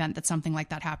in the event that something like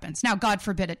that happens. Now, God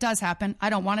forbid it does happen. I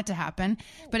don't want it to happen,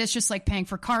 but it's just like paying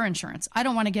for car insurance. I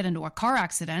don't want to get into a car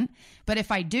accident, but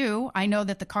if I do, I know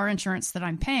that the car insurance that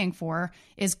I'm paying for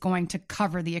is going to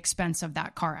cover the expense of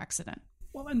that car accident.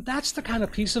 Well, and that's the kind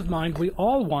of peace of mind we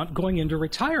all want going into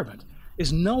retirement,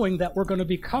 is knowing that we're going to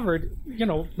be covered, you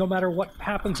know, no matter what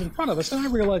happens in front of us. And I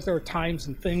realize there are times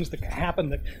and things that can happen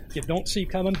that you don't see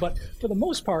coming, but for the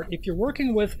most part, if you're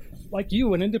working with, like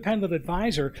you, an independent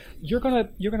advisor, you're going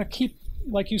to keep,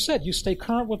 like you said, you stay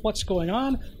current with what's going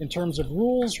on in terms of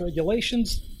rules,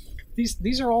 regulations.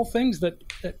 These are all things that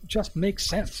just make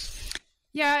sense.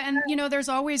 Yeah. And, you know, there's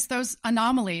always those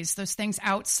anomalies, those things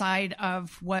outside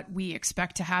of what we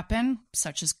expect to happen,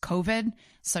 such as COVID,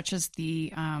 such as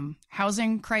the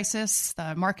housing crisis,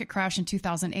 the market crash in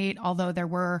 2008, although there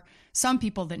were some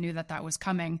people that knew that that was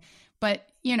coming. But,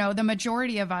 you know, the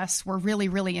majority of us were really,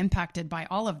 really impacted by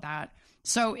all of that.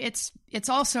 So it's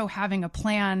also having a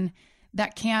plan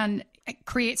that can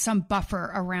create some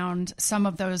buffer around some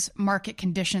of those market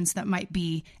conditions that might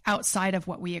be outside of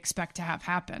what we expect to have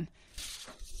happen.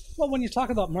 Well, when you talk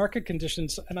about market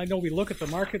conditions, and I know we look at the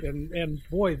market and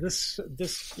boy, this,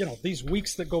 you know, these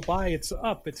weeks that go by, it's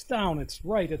up, it's down, it's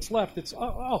right, it's left, it's,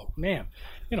 oh man,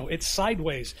 you know, it's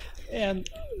sideways. And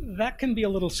that can be a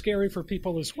little scary for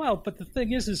people as well. But the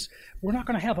thing is we're not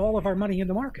going to have all of our money in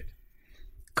the market.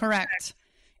 Correct.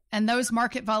 And those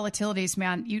market volatilities,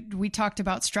 man, we talked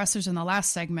about stressors in the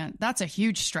last segment. That's a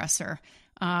huge stressor.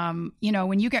 You know,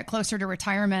 when you get closer to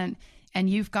retirement, and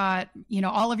you've got, you know,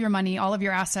 all of your money, all of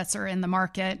your assets are in the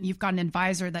market. You've got an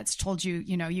advisor that's told you,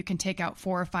 you know, you can take out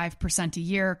 4 or 5% a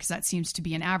year because that seems to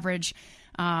be an average.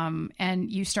 And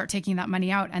you start taking that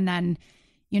money out and then,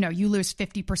 you know, you lose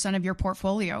 50% of your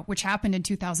portfolio, which happened in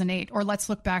 2008. Or let's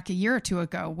look back a year or two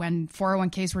ago when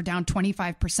 401ks were down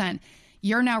 25%.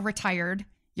 You're now retired.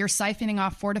 You're siphoning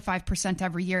off 4 to 5%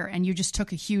 every year. And you just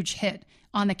took a huge hit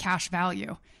on the cash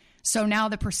value. So now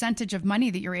the percentage of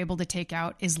money that you're able to take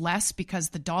out is less because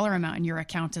the dollar amount in your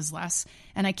account is less.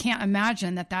 And I can't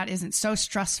imagine that that isn't so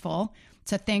stressful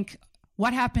to think,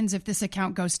 what happens if this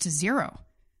account goes to zero?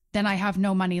 Then I have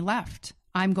no money left.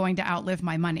 I'm going to outlive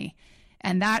my money.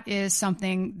 And that is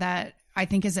something that I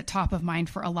think is at top of mind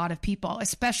for a lot of people,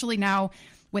 especially now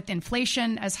with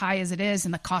inflation as high as it is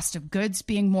and the cost of goods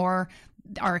being more,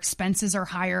 our expenses are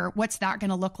higher. What's that going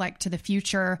to look like to the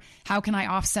future? How can I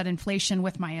offset inflation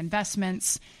with my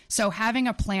investments? So having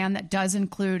a plan that does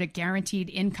include a guaranteed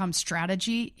income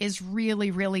strategy is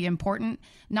really, really important,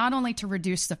 not only to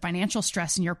reduce the financial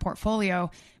stress in your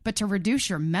portfolio, but to reduce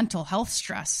your mental health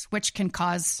stress, which can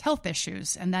cause health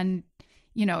issues. And then,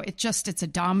 it's a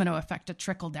domino effect, a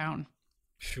trickle down.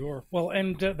 Sure. Well,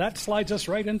 and that slides us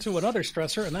right into another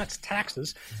stressor, and that's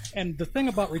taxes. And the thing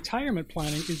about retirement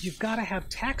planning is you've got to have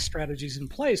tax strategies in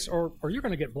place or you're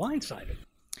going to get blindsided.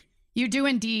 You do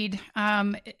indeed.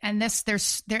 And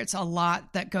there's a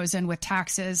lot that goes in with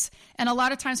taxes. And a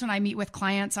lot of times when I meet with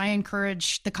clients, I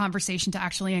encourage the conversation to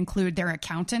actually include their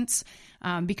accountants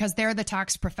because they're the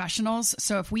tax professionals.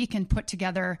 So if we can put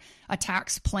together a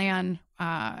tax plan,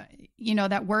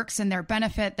 that works in their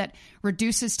benefit, that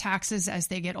reduces taxes as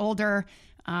they get older,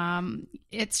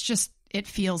 it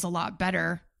feels a lot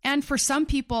better. And for some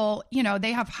people,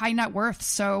 they have high net worth.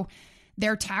 So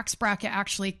their tax bracket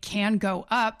actually can go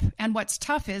up. And what's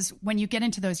tough is when you get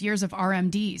into those years of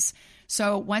RMDs.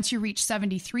 So once you reach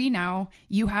 73 now,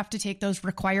 you have to take those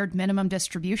required minimum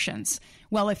distributions.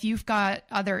 Well, if you've got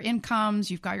other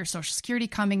incomes, you've got your Social Security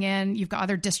coming in, you've got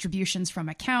other distributions from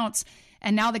accounts,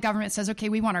 and now the government says, okay,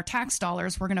 we want our tax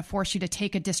dollars, we're going to force you to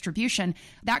take a distribution,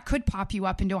 that could pop you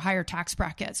up into a higher tax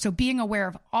bracket. So being aware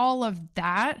of all of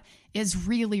that is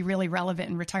really, really relevant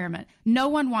in retirement. No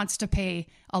one wants to pay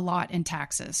a lot in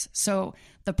taxes. So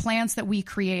the plans that we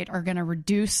create are going to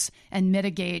reduce and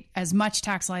mitigate as much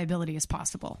tax liability as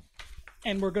possible.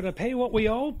 And we're going to pay what we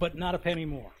owe, but not a penny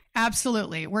more.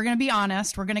 Absolutely. We're going to be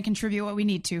honest. We're going to contribute what we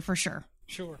need to, for sure.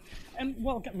 Sure. And,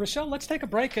 well, Richelle, let's take a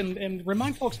break and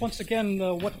remind folks once again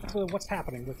what's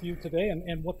happening with you today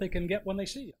and what they can get when they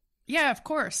see you. Yeah, of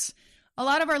course. A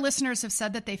lot of our listeners have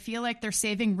said that they feel like they're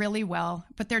saving really well,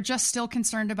 but they're just still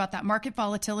concerned about that market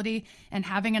volatility and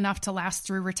having enough to last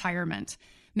through retirement.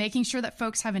 Making sure that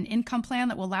folks have an income plan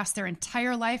that will last their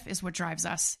entire life is what drives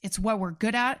us. It's what we're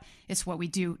good at. It's what we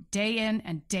do day in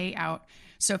and day out.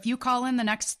 So if you call in the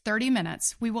next 30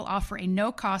 minutes, we will offer a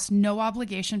no-cost,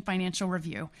 no-obligation financial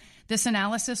review. This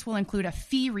analysis will include a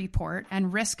fee report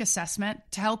and risk assessment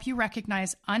to help you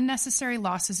recognize unnecessary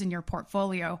losses in your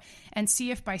portfolio and see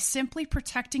if by simply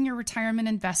protecting your retirement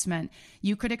investment,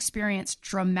 you could experience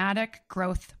dramatic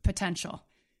growth potential.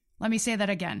 Let me say that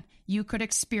again. You could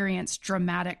experience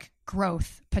dramatic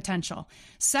growth potential.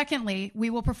 Secondly,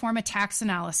 we will perform a tax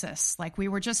analysis, like we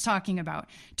were just talking about,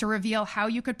 to reveal how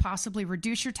you could possibly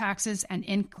reduce your taxes and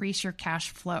increase your cash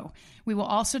flow. We will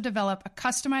also develop a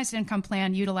customized income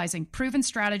plan utilizing proven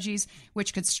strategies,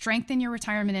 which could strengthen your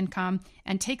retirement income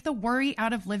and take the worry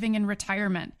out of living in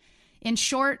retirement. In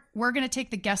short, we're going to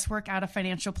take the guesswork out of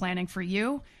financial planning for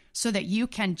you so that you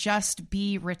can just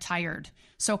be retired.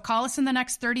 So call us in the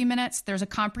next 30 minutes. There's a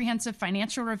comprehensive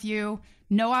financial review,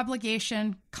 no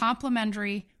obligation,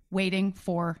 complimentary, waiting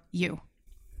for you.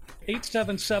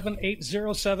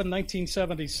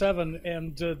 877-807-1977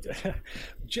 and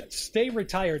just stay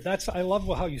retired. I love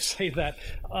how you say that.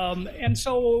 And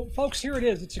so, folks, here it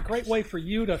is. It's a great way for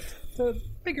you to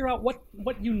figure out what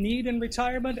you need in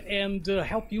retirement and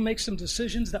help you make some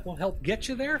decisions that will help get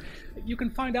you there. You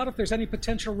can find out if there's any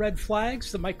potential red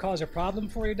flags that might cause a problem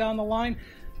for you down the line.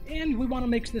 And we want to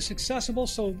make this accessible.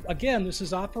 So again,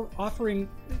 this offering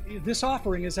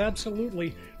is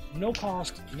absolutely no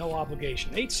cost, no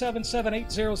obligation.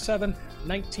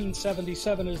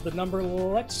 877-807-1977 is the number.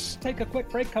 Let's take a quick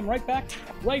break. Come right back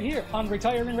right here on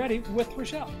Retiring Ready with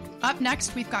Richelle. Up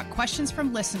next, we've got questions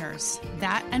from listeners.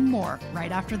 That and more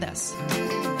right after this.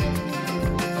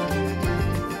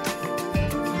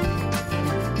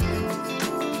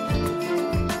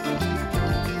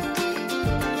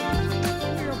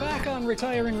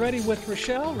 Retiring Ready with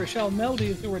Richelle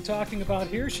Melde, who we're talking about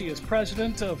here. She is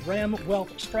president of RAM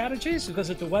Wealth Strategies.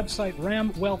 Visit the website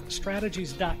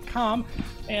ramwealthstrategies.com.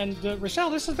 And Richelle,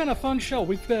 this has been a fun show.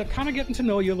 We've kind of getting to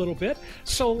know you a little bit.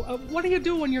 So what do you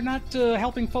do when you're not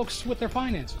helping folks with their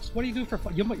finances? What do you do for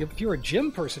fun? If you're a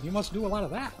gym person, you must do a lot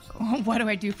of that. What do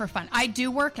I do for fun? I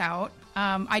do work out.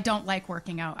 I don't like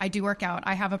working out. I do work out.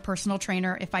 I have a personal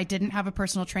trainer. If I didn't have a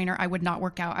personal trainer, I would not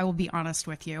work out. I will be honest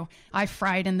with you. I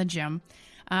fried in the gym.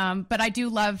 But I do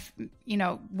love,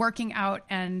 working out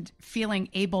and feeling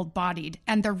able-bodied.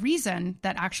 And the reason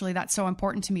that actually that's so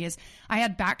important to me is I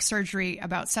had back surgery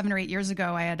about 7 or 8 years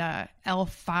ago. I had a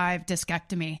L5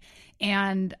 discectomy,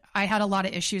 and I had a lot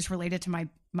of issues related to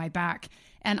my back.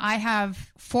 And I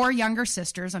have 4 younger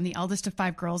sisters. I'm the eldest of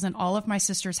 5 girls, and all of my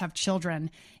sisters have children,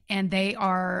 and they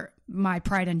are my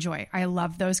pride and joy. I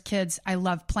love those kids. I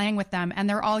love playing with them, and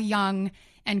they're all young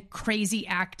and crazy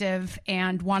active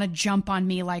and want to jump on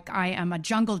me like I am a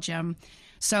jungle gym.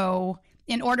 So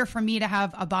in order for me to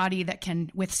have a body that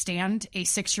can withstand a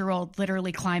 6-year-old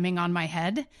literally climbing on my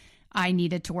head, I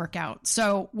needed to work out.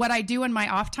 So what I do in my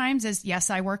off times is, yes,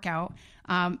 I work out.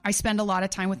 I spend a lot of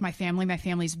time with my family. My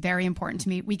family is very important to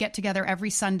me. We get together every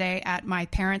Sunday at my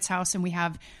parents' house and we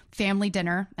have family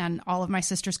dinner, and all of my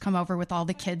sisters come over with all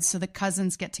the kids. So the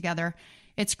cousins get together.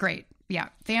 It's great. Yeah.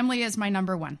 Family is my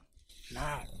number one.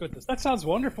 Ah, goodness. That sounds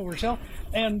wonderful, Richelle.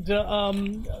 And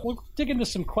we'll dig into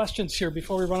some questions here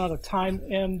before we run out of time.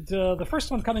 And the first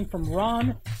one coming from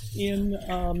Ron in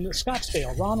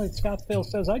Scottsdale. Ron in Scottsdale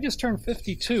says, I just turned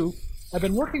 52. I've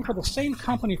been working for the same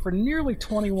company for nearly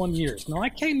 21 years. Now, I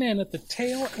came in at the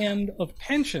tail end of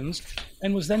pensions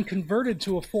and was then converted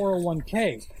to a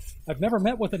 401k. I've never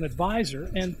met with an advisor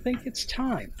and think it's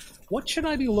time. What should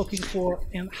I be looking for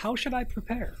and how should I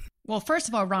prepare? Well, first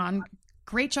of all, Ron,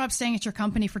 great job staying at your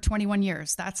company for 21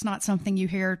 years. That's not something you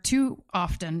hear too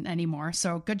often anymore.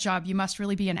 So good job. You must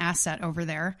really be an asset over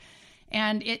there.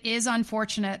 And it is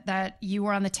unfortunate that you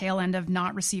were on the tail end of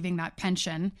not receiving that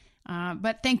pension.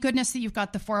 But thank goodness that you've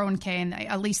got the 401k and I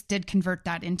at least did convert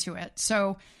that into it.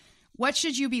 So what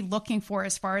should you be looking for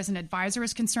as far as an advisor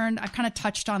is concerned? I've kind of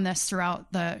touched on this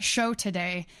throughout the show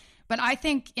today, but I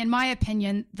think, in my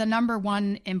opinion, the number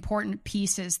one important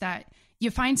piece is that you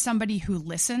find somebody who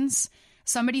listens,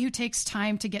 somebody who takes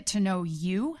time to get to know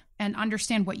you and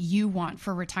understand what you want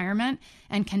for retirement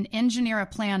and can engineer a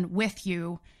plan with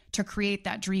you to create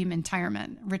that dream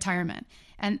retirement.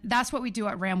 And that's what we do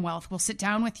at Ram Wealth. We'll sit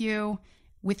down with you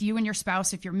and your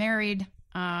spouse if you're married,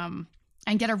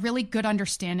 and get a really good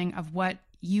understanding of what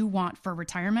you want for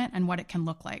retirement and what it can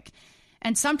look like.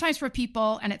 And sometimes for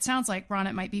people, and it sounds like, Ron,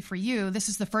 it might be for you, this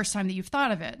is the first time that you've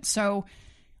thought of it. So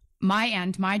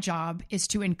my job is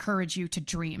to encourage you to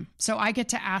dream. So I get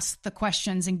to ask the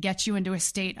questions and get you into a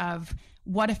state of,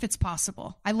 what if it's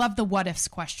possible? I love the what ifs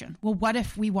question. Well, what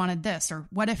if we wanted this? Or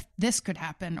what if this could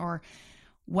happen? Or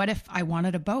what if I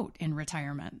wanted a boat in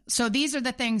retirement? So these are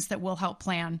the things that will help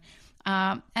plan.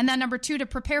 And then number two, to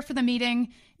prepare for the meeting,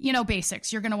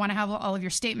 basics. You're going to want to have all of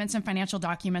your statements and financial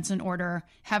documents in order,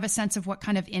 have a sense of what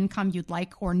kind of income you'd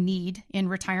like or need in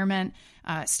retirement,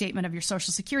 statement of your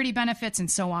Social Security benefits,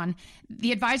 and so on.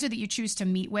 The advisor that you choose to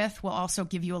meet with will also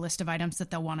give you a list of items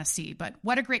that they'll want to see. But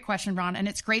what a great question, Ron. And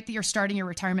it's great that you're starting your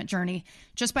retirement journey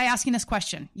just by asking this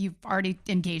question. You've already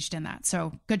engaged in that.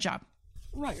 So good job.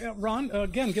 Right. Ron,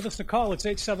 again, give us a call. It's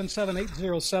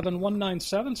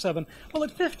 877-807-1977. Well,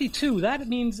 at 52, that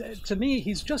means, to me,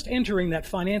 he's just entering that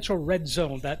financial red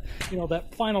zone, that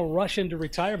final rush into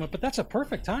retirement. But that's a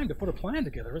perfect time to put a plan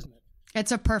together, isn't it?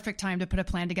 It's a perfect time to put a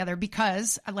plan together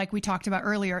because, like we talked about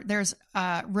earlier, there's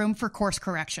room for course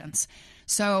corrections.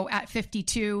 So at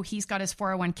 52, he's got his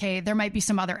 401k. There might be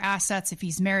some other assets. If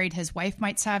he's married, his wife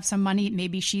might have some money.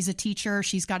 Maybe she's a teacher.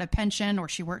 She's got a pension or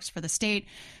she works for the state.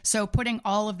 So putting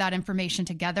all of that information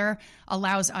together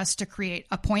allows us to create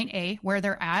a point A where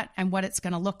they're at and what it's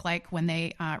going to look like when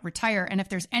they retire. And if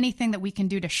there's anything that we can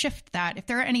do to shift that, if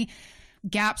there are any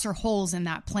gaps or holes in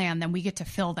that plan, then we get to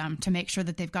fill them to make sure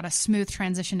that they've got a smooth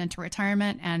transition into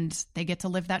retirement and they get to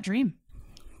live that dream.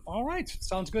 All right.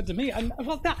 Sounds good to me. And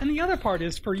the other part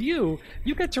is, for you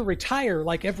get to retire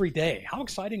like every day. How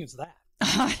exciting is that?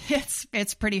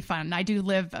 It's pretty fun. I do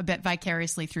live a bit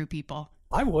vicariously through people.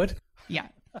 I would. Yeah,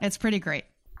 it's pretty great.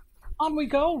 On we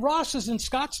go. Ross is in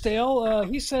Scottsdale.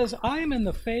 He says, I am in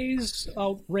the phase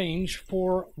out range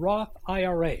for Roth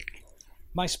IRA.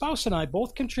 My spouse and I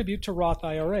both contribute to Roth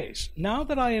IRAs. Now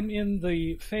that I am in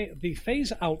the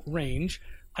phase out range,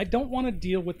 I don't want to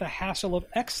deal with the hassle of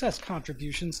excess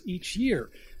contributions each year.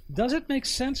 Does it make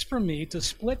sense for me to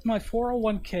split my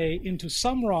 401k into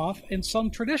some Roth and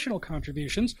some traditional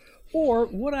contributions, or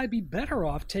would I be better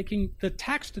off taking the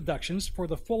tax deductions for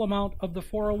the full amount of the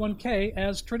 401k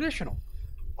as traditional?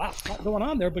 Wow, a lot going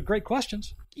on there, but great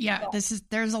questions. Yeah,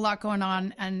 there's a lot going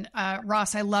on. And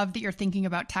Ross, I love that you're thinking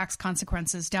about tax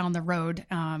consequences down the road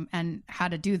and how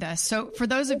to do this. So for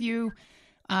those of you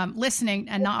listening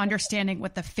and not understanding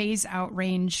what the phase out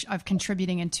range of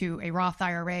contributing into a Roth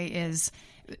IRA is,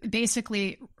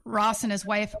 basically Ross and his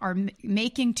wife are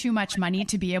making too much money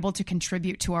to be able to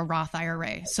contribute to a Roth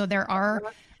IRA. So there are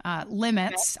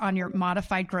limits on your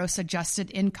modified gross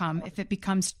adjusted income. If it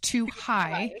becomes too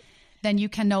high, then you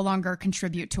can no longer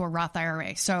contribute to a Roth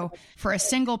IRA. So for a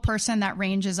single person, that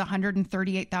range is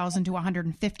 $138,000 to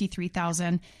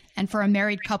 $153,000. And for a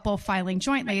married couple filing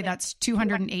jointly, that's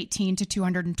 $218,000 to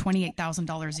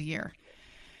 $228,000 a year.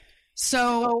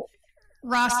 So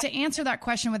Ross, to answer that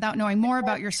question without knowing more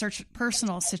about your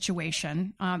personal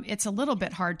situation, it's a little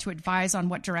bit hard to advise on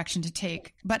what direction to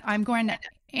take, but I'm going to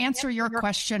answer your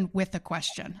question with a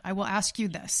question. I will ask you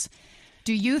this.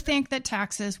 Do you think that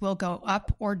taxes will go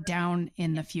up or down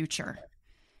in the future?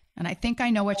 And I think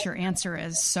I know what your answer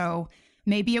is. So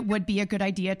maybe it would be a good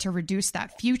idea to reduce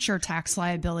that future tax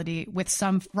liability with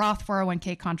some Roth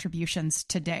 401k contributions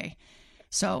today.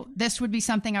 So this would be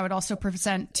something I would also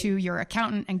present to your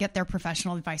accountant and get their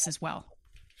professional advice as well.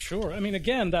 Sure. I mean,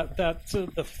 again,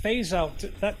 the phase out,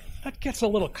 that gets a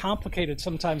little complicated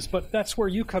sometimes, but that's where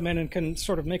you come in and can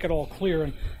sort of make it all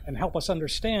clear and help us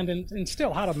understand and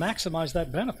still how to maximize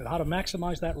that benefit, how to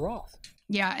maximize that Roth.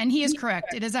 Yeah, and he is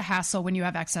correct. It is a hassle when you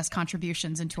have excess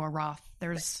contributions into a Roth.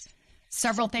 There's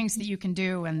several things that you can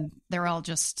do, and they're all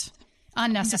just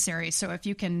unnecessary. So if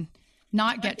you can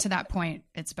not get to that point,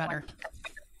 it's better.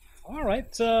 All right.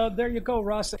 There you go,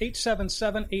 Ross.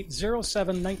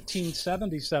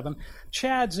 877-807-1977.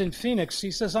 Chad's in Phoenix.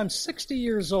 He says, I'm 60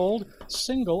 years old,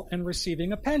 single, and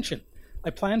receiving a pension. I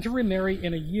plan to remarry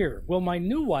in a year. Will my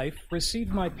new wife receive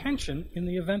my pension in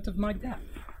the event of my death?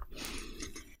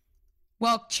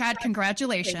 Well, Chad,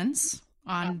 congratulations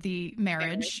on the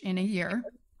marriage in a year.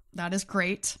 That is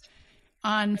great.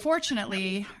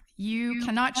 Unfortunately, you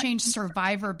cannot change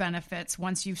survivor benefits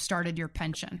once you've started your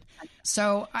pension.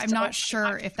 So I'm not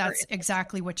sure if that's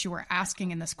exactly what you were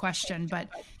asking in this question, but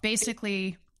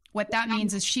basically what that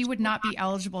means is she would not be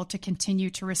eligible to continue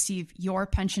to receive your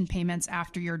pension payments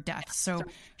after your death. So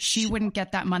she wouldn't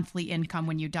get that monthly income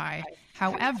when you die.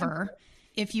 However,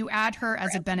 if you add her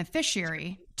as a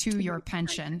beneficiary to your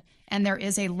pension and there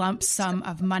is a lump sum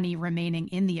of money remaining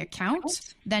in the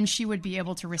account, then she would be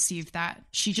able to receive that.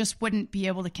 She just wouldn't be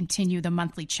able to continue the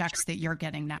monthly checks that you're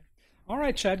getting now. All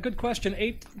right, Chad, good question.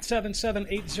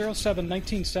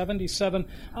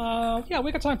 877-807-1977. Yeah,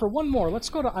 we got time for one more. Let's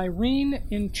go to Irene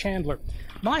in Chandler.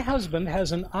 My husband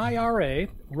has an IRA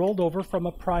rolled over from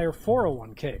a prior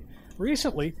 401k.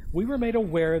 Recently, we were made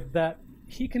aware that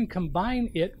he can combine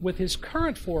it with his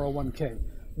current 401k.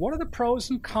 What are the pros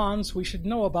and cons we should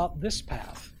know about this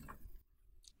path?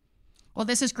 Well,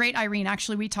 this is great, Irene.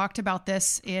 Actually, we talked about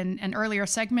this in an earlier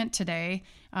segment today,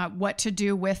 what to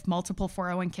do with multiple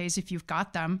 401ks if you've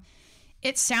got them.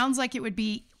 It sounds like it would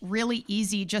be really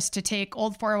easy just to take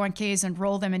old 401ks and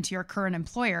roll them into your current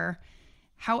employer.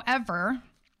 However,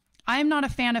 I'm not a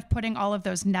fan of putting all of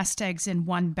those nest eggs in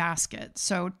one basket.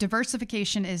 So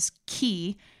diversification is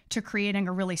key to creating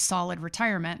a really solid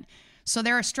retirement. So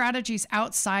there are strategies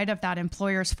outside of that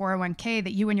employer's 401k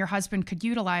that you and your husband could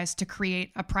utilize to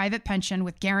create a private pension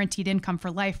with guaranteed income for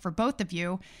life for both of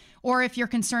you. Or if you're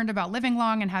concerned about living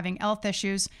long and having health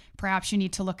issues, perhaps you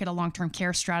need to look at a long-term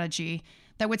care strategy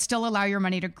that would still allow your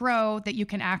money to grow that you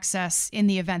can access in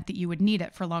the event that you would need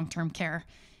it for long-term care.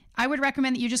 I would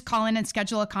recommend that you just call in and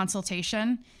schedule a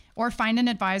consultation or find an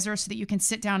advisor so that you can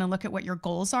sit down and look at what your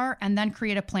goals are and then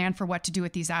create a plan for what to do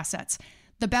with these assets.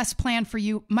 The best plan for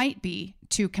you might be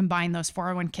to combine those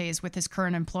 401ks with his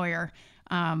current employer.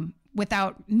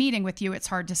 Without meeting with you, it's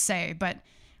hard to say. But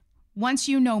once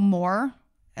you know more,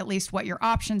 at least what your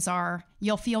options are,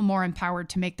 you'll feel more empowered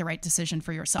to make the right decision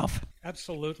for yourself.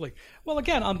 Absolutely. Well,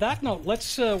 again, on that note,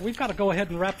 we've got to go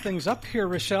ahead and wrap things up here,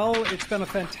 Richelle. It's been a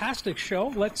fantastic show.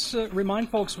 Let's remind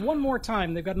folks one more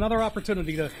time, they've got another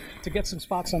opportunity to get some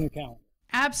spots on the calendar.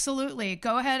 Absolutely.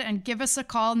 Go ahead and give us a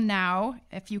call now.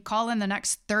 If you call in the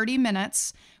next 30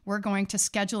 minutes, we're going to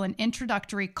schedule an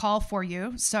introductory call for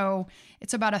you. So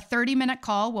it's about a 30-minute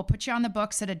call. We'll put you on the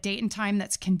books at a date and time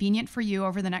that's convenient for you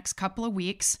over the next couple of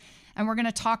weeks. And we're going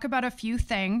to talk about a few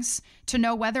things to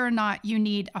know whether or not you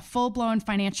need a full-blown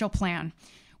financial plan.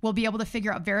 We'll be able to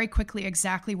figure out very quickly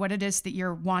exactly what it is that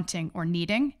you're wanting or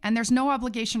needing. And there's no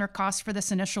obligation or cost for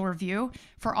this initial review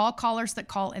for all callers that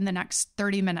call in the next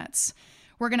 30 minutes.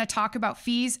 We're going to talk about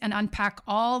fees and unpack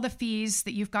all the fees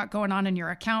that you've got going on in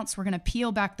your accounts. We're going to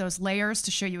peel back those layers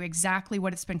to show you exactly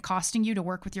what it's been costing you to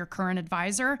work with your current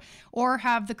advisor or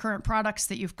have the current products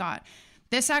that you've got.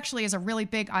 This actually is a really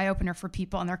big eye-opener for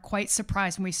people, and they're quite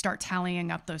surprised when we start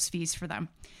tallying up those fees for them.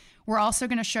 We're also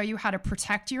going to show you how to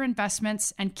protect your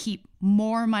investments and keep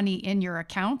more money in your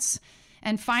accounts.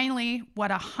 And finally,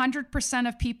 what 100%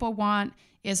 of people want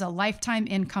is a lifetime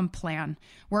income plan.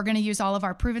 We're going to use all of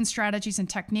our proven strategies and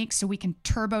techniques so we can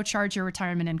turbocharge your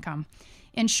retirement income.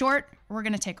 In short, we're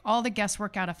going to take all the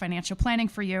guesswork out of financial planning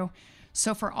for you.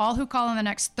 So for all who call in the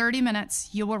next 30 minutes,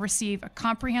 you will receive a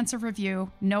comprehensive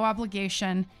review, no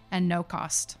obligation, and no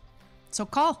cost. So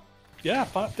call. Yeah,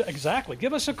 exactly.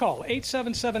 Give us a call,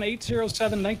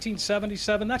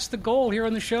 877-807-1977. That's the goal here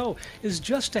on the show, is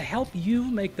just to help you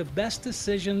make the best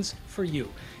decisions for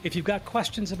you. If you've got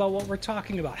questions about what we're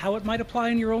talking about, how it might apply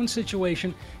in your own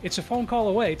situation, it's a phone call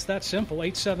away. It's that simple,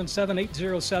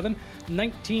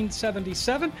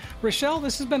 877-807-1977. Richelle,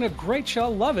 this has been a great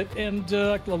show. Love it. And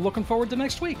looking forward to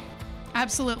next week.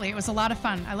 Absolutely. It was a lot of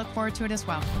fun. I look forward to it as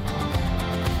well.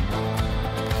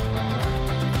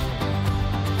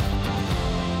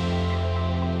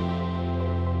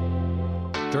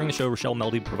 During the show, Richelle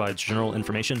Melde provides general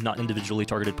information, not individually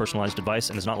targeted personalized advice,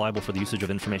 and is not liable for the usage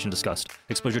of information discussed.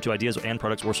 Exposure to ideas and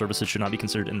products or services should not be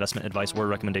considered investment advice or a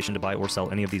recommendation to buy or sell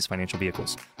any of these financial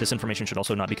vehicles. This information should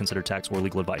also not be considered tax or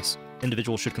legal advice.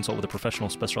 Individuals should consult with a professional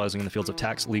specializing in the fields of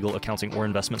tax, legal, accounting, or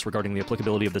investments regarding the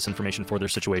applicability of this information for their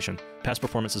situation. Past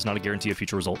performance is not a guarantee of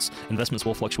future results. Investments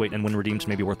will fluctuate and when redeemed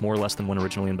may be worth more or less than when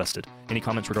originally invested. Any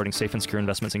comments regarding safe and secure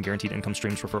investments and guaranteed income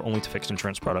streams refer only to fixed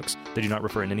insurance products. They do not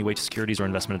refer in any way to securities or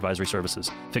investment advisory services.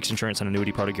 Fixed insurance and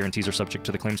annuity product guarantees are subject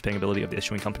to the claims paying ability of the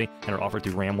issuing company and are offered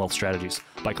through RAM Wealth Strategies.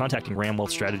 By contacting RAM Wealth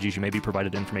Strategies, you may be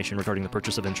provided information regarding the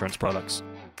purchase of insurance products.